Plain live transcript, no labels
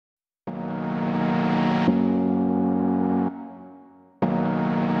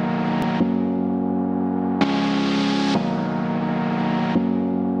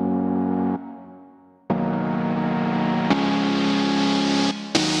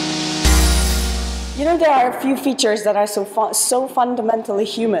You know, there are a few features that are so fundamentally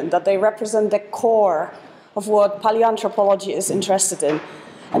human that they represent the core of what paleoanthropology is interested in.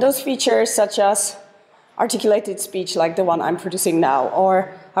 And those features such as articulated speech, like the one I'm producing now,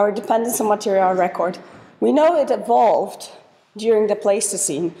 or our dependence on material record. We know it evolved during the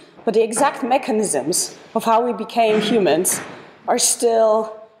Pleistocene, but the exact mechanisms of how we became humans are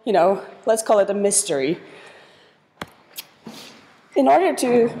still, you know, let's call it a mystery. In order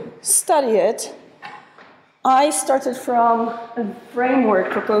to study it, I started from a framework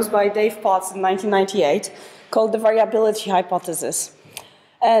proposed by Dave Potts in 1998 called the Variability Hypothesis.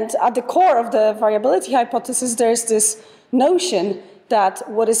 And at the core of the Variability Hypothesis, there's this notion that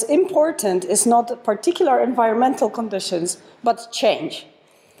what is important is not particular environmental conditions, but change.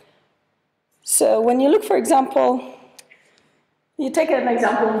 So when you look, for example, you take an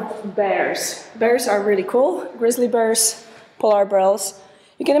example of bears. Bears are really cool, grizzly bears, polar bears.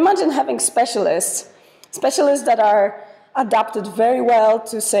 You can imagine having specialists that are adapted very well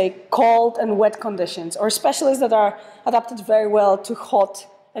to, say, cold and wet conditions, or specialists that are adapted very well to hot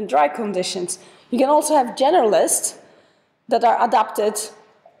and dry conditions. You can also have generalists that are adapted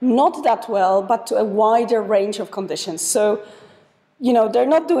not that well, but to a wider range of conditions. So, you know, they're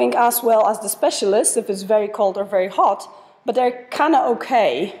not doing as well as the specialists if it's very cold or very hot, but they're kind of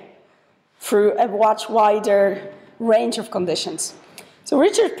okay through a much wider range of conditions. So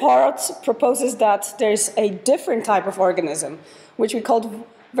Richard Potts proposes that there's a different type of organism, which we call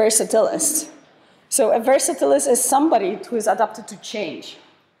versatilist. So a versatilist is somebody who is adapted to change.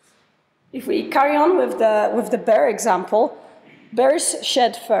 If we carry on with the bear example, bears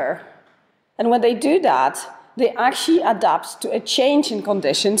shed fur. And when they do that, they actually adapt to a change in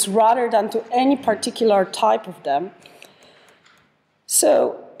conditions rather than to any particular type of them.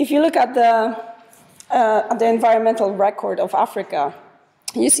 So if you look at the environmental record of Africa,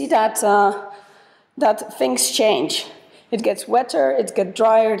 you see that, that things change. It gets wetter, it gets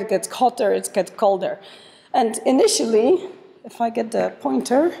drier, it gets hotter, it gets colder. And initially, if I get the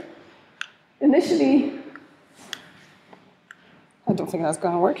pointer, initially, I don't think that's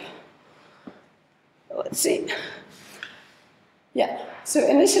going to work. Let's see. Yeah, so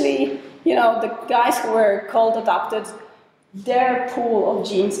initially, you know, the guys who were cold adapted, their pool of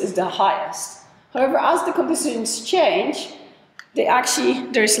genes is the highest. However, as the conditions change,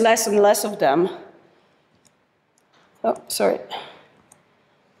 there's less and less of them. Oh, sorry.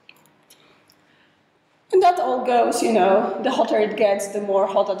 And that all goes, you know, the hotter it gets, the more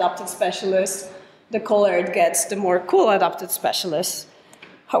hot adapted specialists, the cooler it gets, the more cool adapted specialists.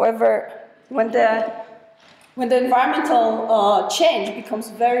 However, when the environmental change becomes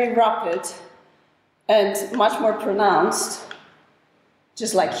very rapid and much more pronounced,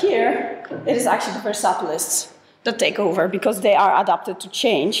 just like here, it is actually the versatilists that take over because they are adapted to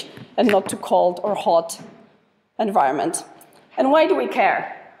change and not to cold or hot environment. And why do we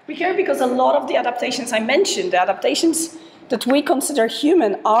care? We care because a lot of the adaptations I mentioned, the adaptations that we consider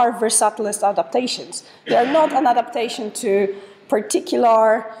human, are versatilist adaptations. They are not an adaptation to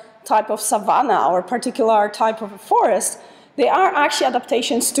particular type of savanna or particular type of a forest. They are actually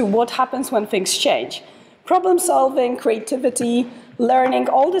adaptations to what happens when things change. Problem solving, creativity, learning,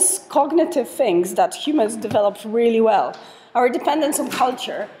 all these cognitive things that humans develop really well. Our dependence on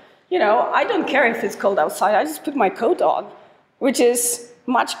culture. You know, I don't care if it's cold outside, I just put my coat on, which is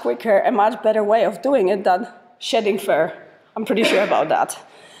much quicker and much better way of doing it than shedding fur. I'm pretty sure about that.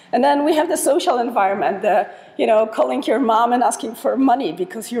 And then we have the social environment, you know, calling your mom and asking for money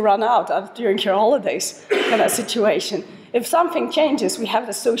because you run out during your holidays kind of situation. If something changes, we have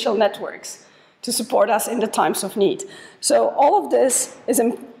the social networks to support us in the times of need. So all of this is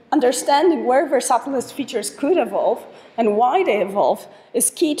understanding where versatilist features could evolve and why they evolve is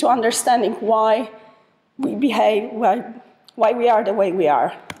key to understanding why we behave, why we are the way we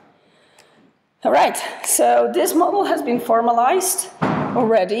are. All right, so this model has been formalized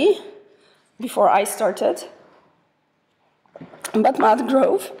already before I started, but Matt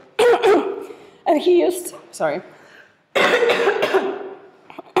Grove, and he used, sorry,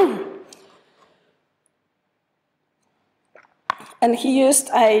 and he used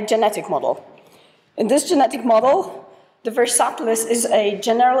a genetic model. In this genetic model, the versatilist is a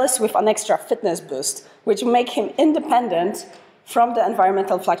generalist with an extra fitness boost, which make him independent from the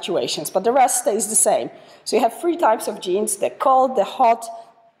environmental fluctuations, but the rest stays the same. So you have three types of genes, the cold, the hot,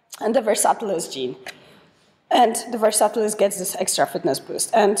 and the versatilist gene. And the versatilist gets this extra fitness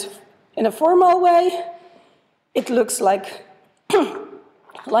boost. And in a formal way, it looks like,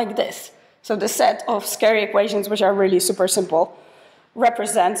 like this. So the set of scary equations, which are really super simple,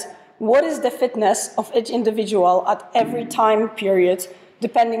 represents what is the fitness of each individual at every time period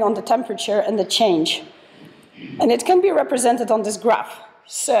depending on the temperature and the change. And it can be represented on this graph.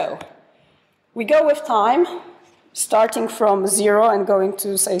 So we go with time, starting from 0 and going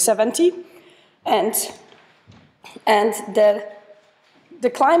to, say, 70. And the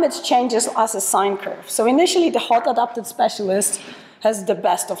climate changes as a sine curve. So initially, the hot adapted specialist has the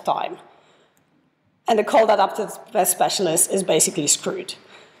best of time. And the cold adapted specialist is basically screwed.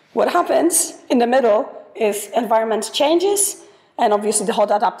 What happens in the middle is environment changes, and obviously the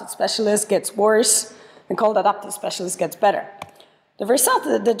hot adapted specialist gets worse, the cold adapted specialist gets better. The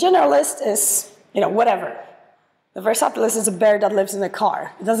generalist is, whatever. The versatilist is a bear that lives in a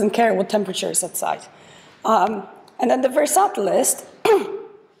car. It doesn't care what temperature is outside. And then the versatilist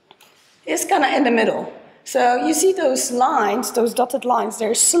is kind of in the middle. So you see those lines, those dotted lines,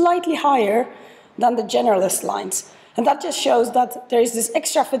 they're slightly higher than the generalist lines. And that just shows that there is this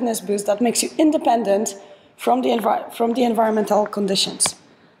extra fitness boost that makes you independent from the environmental conditions.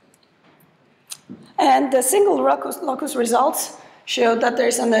 And the single locus results show that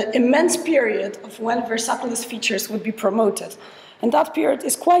there's an immense period of when versatilist features would be promoted. And that period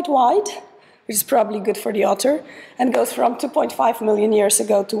is quite wide, which is probably good for the author, and goes from 2.5 million years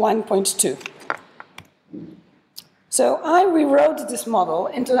ago to 1.2. So I rewrote this model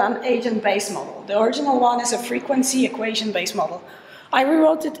into an agent-based model. The original one is a frequency equation-based model. I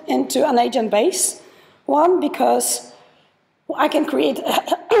rewrote it into an agent-based one because I can create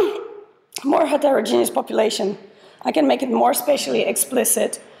a more heterogeneous population. I can make it more spatially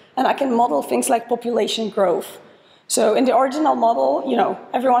explicit, and I can model things like population growth. So in the original model,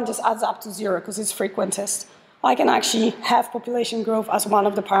 everyone just adds up to 0 because it's frequentist. I can actually have population growth as one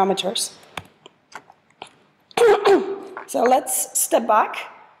of the parameters. So let's step back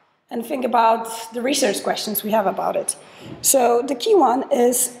and think about the research questions we have about it. So the key one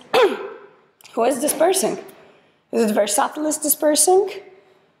is, who is dispersing? Is it versatilist dispersing?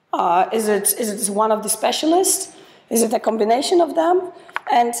 Is it one of the specialists? Is it a combination of them?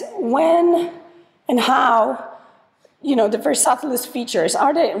 And when and how, the versatilist features,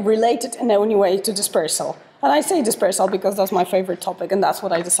 are they related in any way to dispersal? And I say dispersal because that's my favorite topic, and that's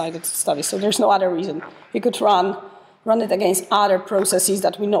what I decided to study. So there's no other reason. You could run it against other processes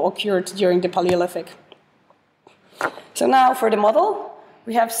that we know occurred during the Paleolithic. So now for the model,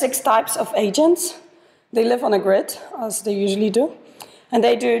 we have 6 types of agents. They live on a grid, as they usually do. And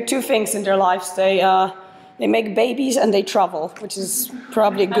they do 2 things in their lives. They make babies and they travel, which is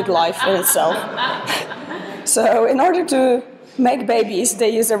probably a good life in itself. So in order to make babies, they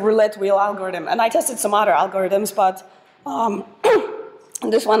use a roulette wheel algorithm. And I tested some other algorithms, but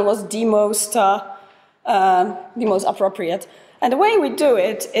this one was the most appropriate. And the way we do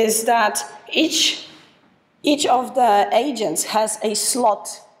it is that each of the agents has a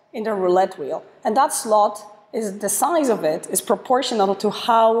slot in the roulette wheel. And that slot, the size of it is proportional to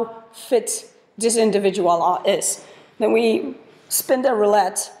how fit this individual is. Then we spin the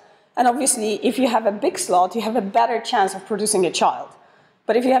roulette, and obviously if you have a big slot, you have a better chance of producing a child.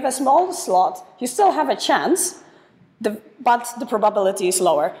 But if you have a small slot, you still have a chance, but the probability is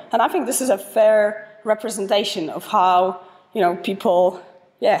lower. And I think this is a fair representation of how people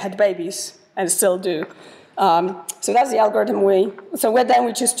had babies and still do. So that's the algorithm then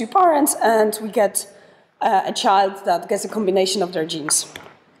we choose 2 parents and we get a child that gets a combination of their genes.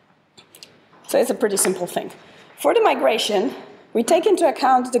 So it's a pretty simple thing. For the migration, we take into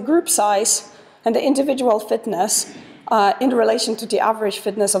account the group size and the individual fitness in relation to the average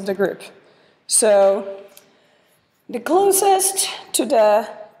fitness of the group. So the closest to the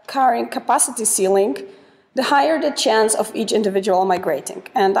carrying capacity ceiling, the higher the chance of each individual migrating.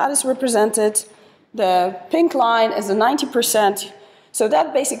 And that is represented, the pink line is the 90%. So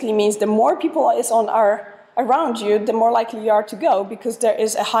that basically means the more people are around you, the more likely you are to go because there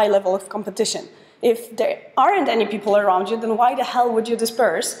is a high level of competition. If there aren't any people around you, then why the hell would you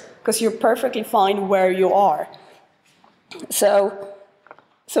disperse? Because you're perfectly fine where you are. So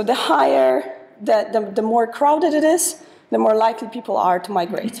the higher, the more crowded it is, the more likely people are to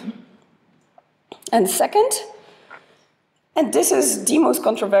migrate. And second, and this is the most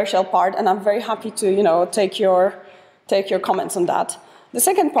controversial part, and I'm very happy to take your comments on that. The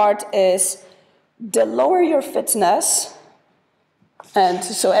second part is the lower your fitness, and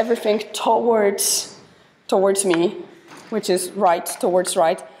so everything towards me, which is right towards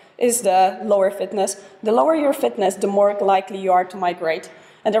right, is the lower fitness. The lower your fitness, the more likely you are to migrate.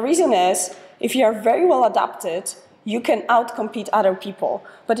 And the reason is, if you are very well adapted, you can outcompete other people.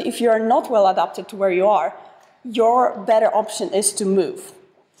 But if you are not well adapted to where you are, your better option is to move.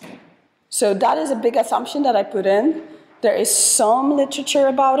 So that is a big assumption that I put in. There is some literature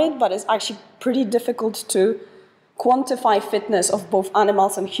about it, but it's actually pretty difficult to quantify fitness of both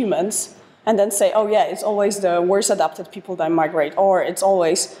animals and humans, and then say, oh yeah, it's always the worse adapted people that migrate, or it's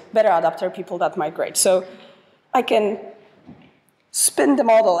always better adapted people that migrate. So I can spin the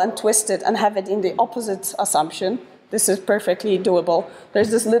model and twist it and have it in the opposite assumption. This is perfectly doable. There's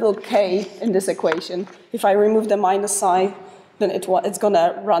this little k in this equation. If I remove the minus sign, then it's going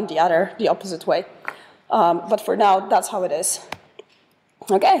to run the opposite way. But for now, that's how it is.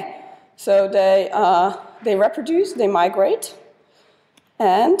 Okay, so they reproduce, they migrate,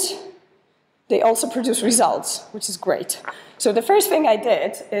 and they also produce results, which is great. So the first thing I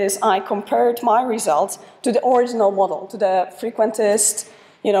did is I compared my results to the original model, to the frequentist,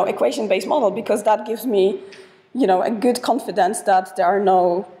 equation-based model, because that gives me, a good confidence that there are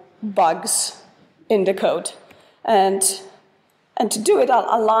no bugs in the code. And to do it,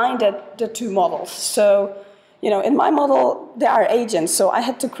 I'll align the two models. So, in my model, there are agents, so I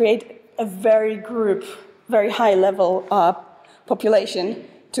had to create a very high-level population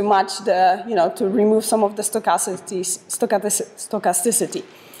to match to remove some of the stochasticity.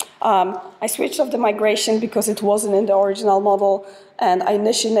 I switched off the migration because it wasn't in the original model, and I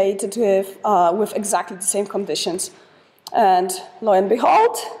initiated with exactly the same conditions. And lo and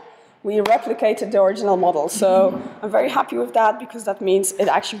behold, we replicated the original model. So I'm very happy with that because that means it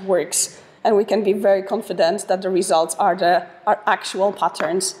actually works. And we can be very confident that the results are actual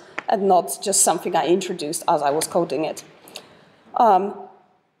patterns and not just something I introduced as I was coding it.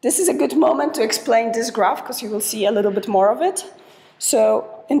 This is a good moment to explain this graph because you will see a little bit more of it. So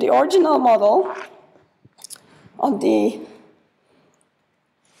in the original model, the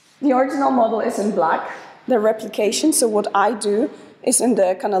original model is in black, the replication. So what I do is in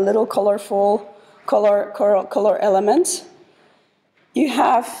the kind of little colorful color elements. You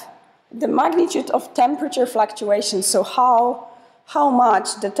have the magnitude of temperature fluctuations, so how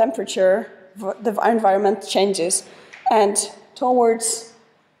much the temperature, the environment changes. And towards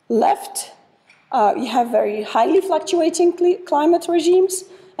left, you have very highly fluctuating climate regimes,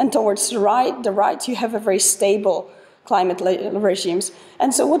 and towards the right, you have a very stable climate regimes.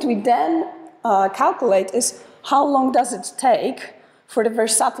 And so what we then calculate is how long does it take for the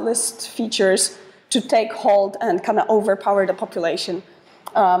versatilist features to take hold and kind of overpower the population.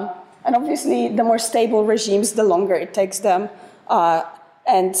 And obviously, the more stable regimes, the longer it takes them.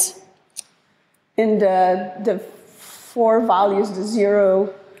 And in the four values, the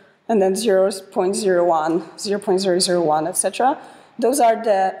 0, and then 0.01, 0.001, etc., those are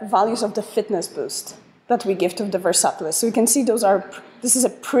the values of the fitness boost that we give to the versatilists. So you can see this is a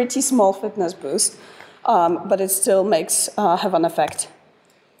pretty small fitness boost, but it still have an effect.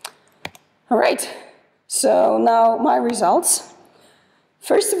 All right, so now my results.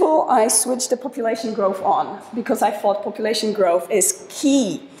 First of all, I switched the population growth on because I thought population growth is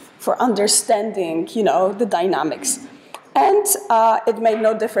key for understanding, the dynamics. And it made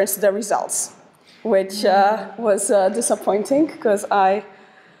no difference to the results, which was disappointing because I'm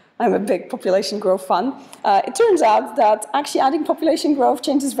a big population growth fan. It turns out that actually adding population growth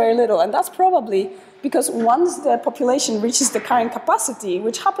changes very little, and that's probably because once the population reaches the carrying capacity,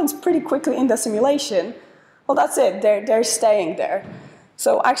 which happens pretty quickly in the simulation, well, that's it, they're staying there.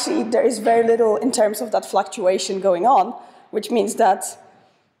 So actually, there is very little in terms of that fluctuation going on, which means that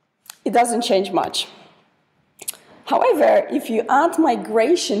it doesn't change much. However, if you add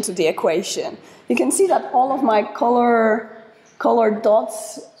migration to the equation, you can see that all of my color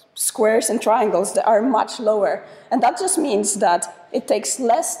dots, squares, and triangles, they are much lower. And that just means that it takes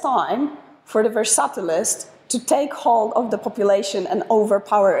less time for the versatilist to take hold of the population and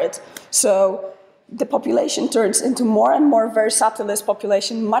overpower it. So the population turns into more and more versatilist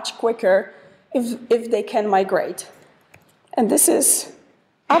population much quicker if they can migrate. And this is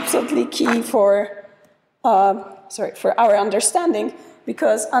absolutely key for our understanding,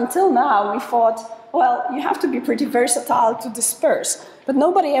 because until now we thought, well, you have to be pretty versatile to disperse. But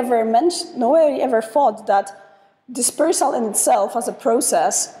nobody ever thought that dispersal in itself as a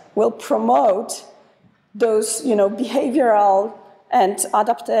process will promote those, behavioural and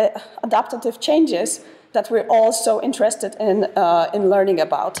adaptative changes that we're all so interested in learning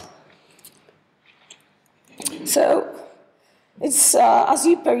about. So it's, as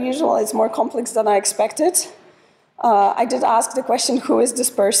per usual, it's more complex than I expected. I did ask the question, who is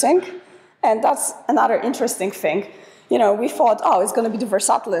dispersing? And that's another interesting thing. We thought, oh, it's going to be the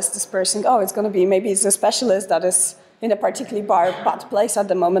versatilist dispersing. Oh, it's going to be, maybe it's a specialist that is in a particularly bad place at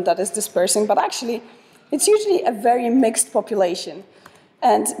the moment that is dispersing. But actually, it's usually a very mixed population.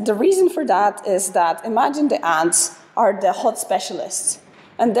 And the reason for that is that, imagine the ants are the hot specialists,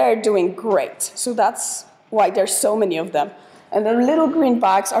 and they're doing great. So that's why there's so many of them. And the little green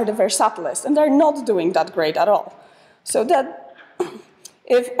bags are the versatilists, and they're not doing that great at all. So that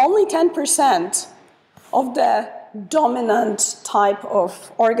if only 10% of the dominant type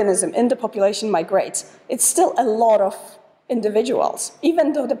of organism in the population migrates, it's still a lot of individuals,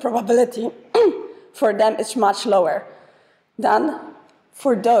 even though the probability for them is much lower than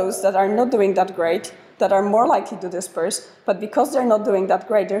for those that are not doing that great, that are more likely to disperse, but because they're not doing that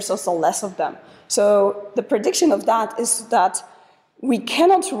great, there's also less of them. So the prediction of that is that we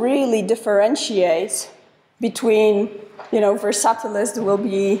cannot really differentiate between, versatilists will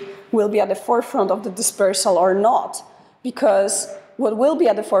be at the forefront of the dispersal or not, because what will be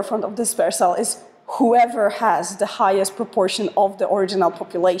at the forefront of dispersal is whoever has the highest proportion of the original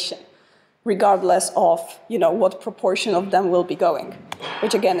population, regardless of, what proportion of them will be going,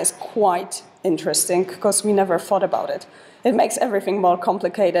 which again is quite interesting because we never thought about it. It makes everything more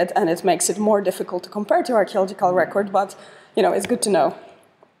complicated and it makes it more difficult to compare to archaeological record, but, it's good to know.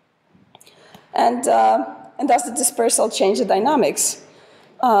 And does the dispersal change the dynamics?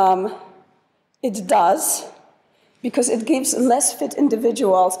 It does, because it gives less fit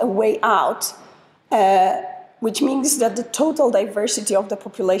individuals a way out, which means that the total diversity of the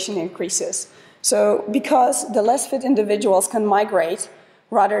population increases. So because the less fit individuals can migrate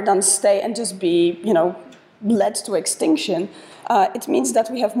rather than stay and just be, led to extinction, it means that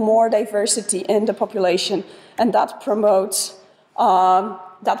we have more diversity in the population, and that promotes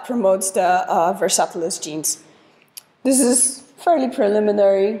the versatilist genes. This is fairly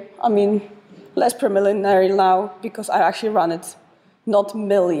preliminary. I mean, less preliminary now because I actually run it not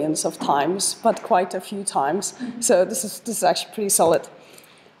millions of times, but quite a few times. So this is actually pretty solid.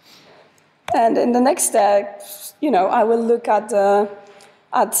 And in the next step, I will look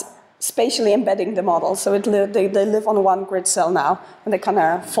at spatially embedding the model. So they live on one grid cell now, and they kind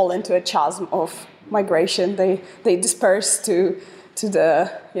of fall into a chasm of migration. They disperse to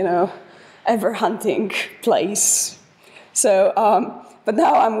the ever hunting place. So, but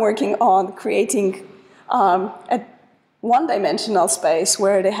now I'm working on creating a one-dimensional space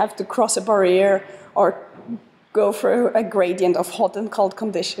where they have to cross a barrier or go through a gradient of hot and cold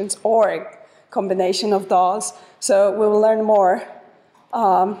conditions or a combination of those. So we will learn more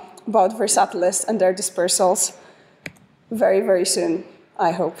about versatilists and their dispersals very, very soon,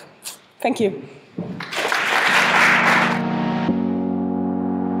 I hope. Thank you.